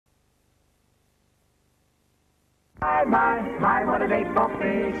My, what a day for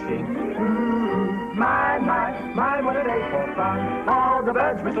fishing. My, what a day for fun. All the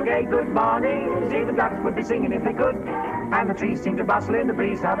birds whistle gay good mornings. Even ducks would be singing if they could. And the trees seem to bustle in the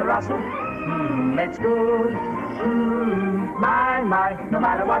breeze, how they rustle. It's good. My, no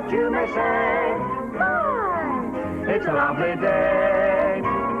matter what you may say. My, it's a lovely day.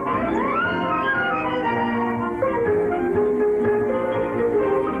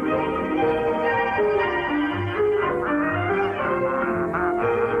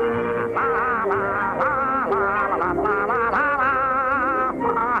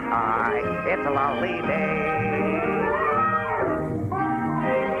 It's a lovely day.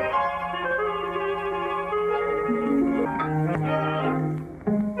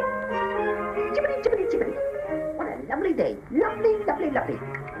 Jibbity, jibbity, jibbity. What a lovely day. Lovely, lovely, lovely.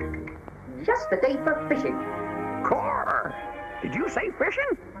 Just the day for fishing. Core, did you say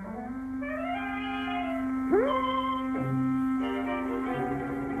fishing?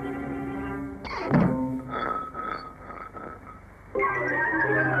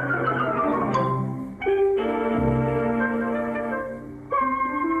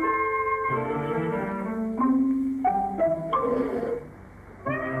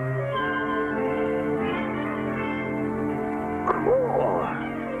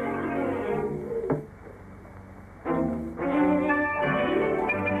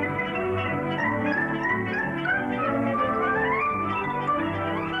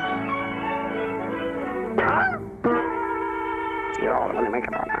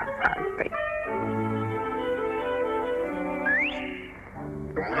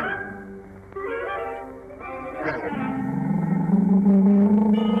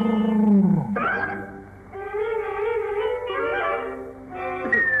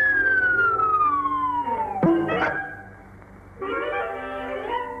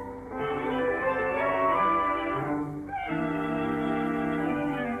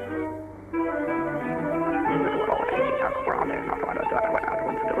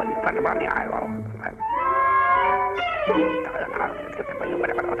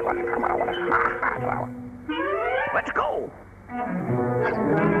 Let's go.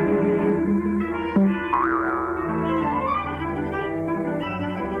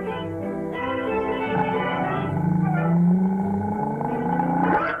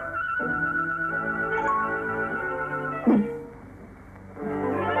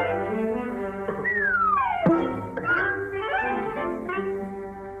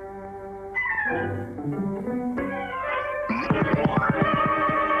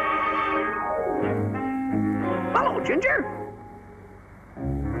 Hello, Ginger.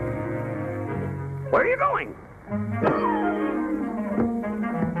 Where are you going?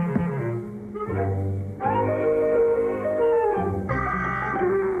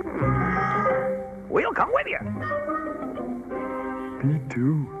 We'll come with you. Me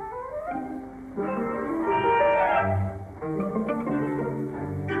too.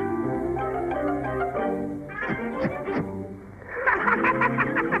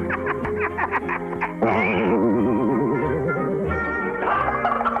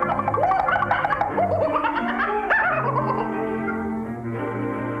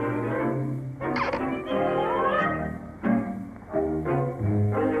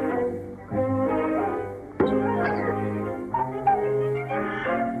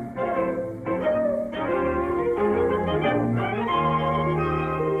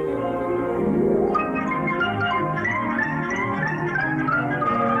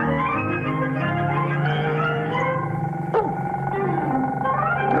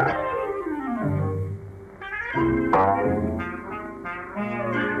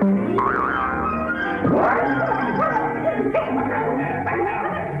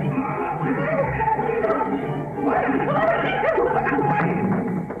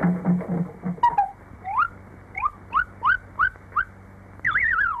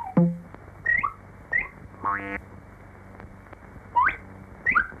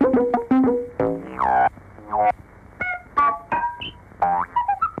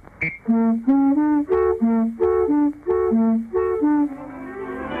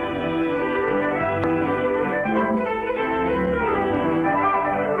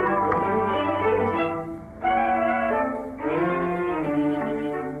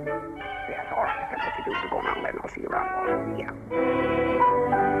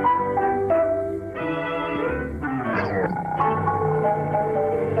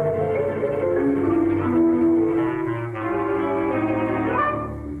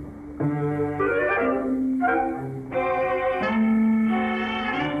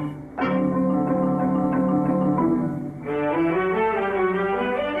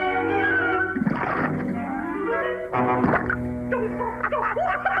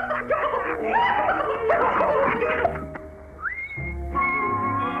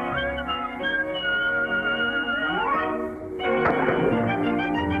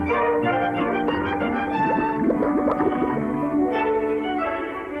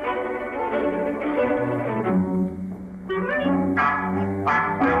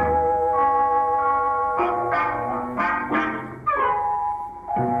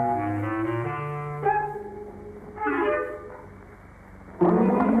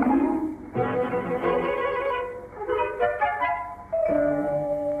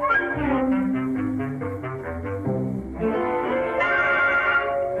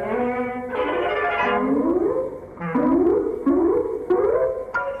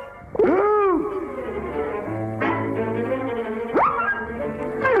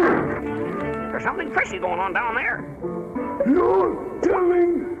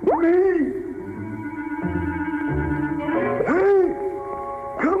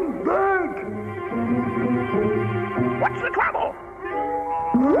 the trouble?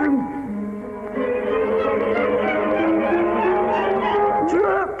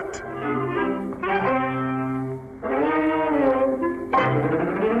 Trapped!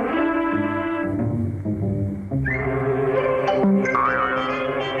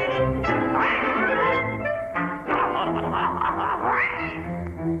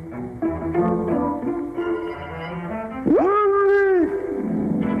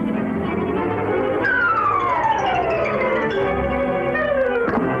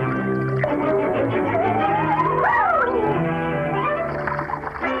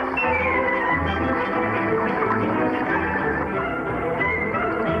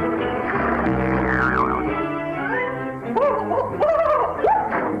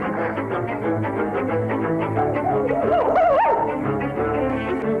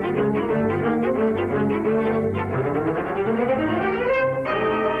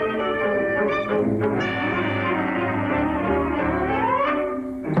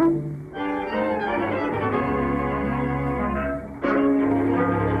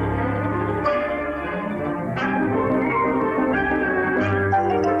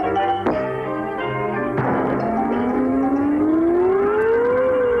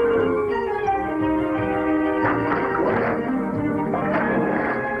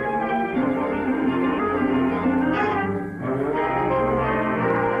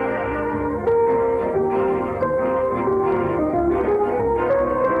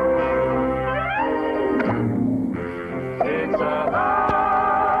 It's a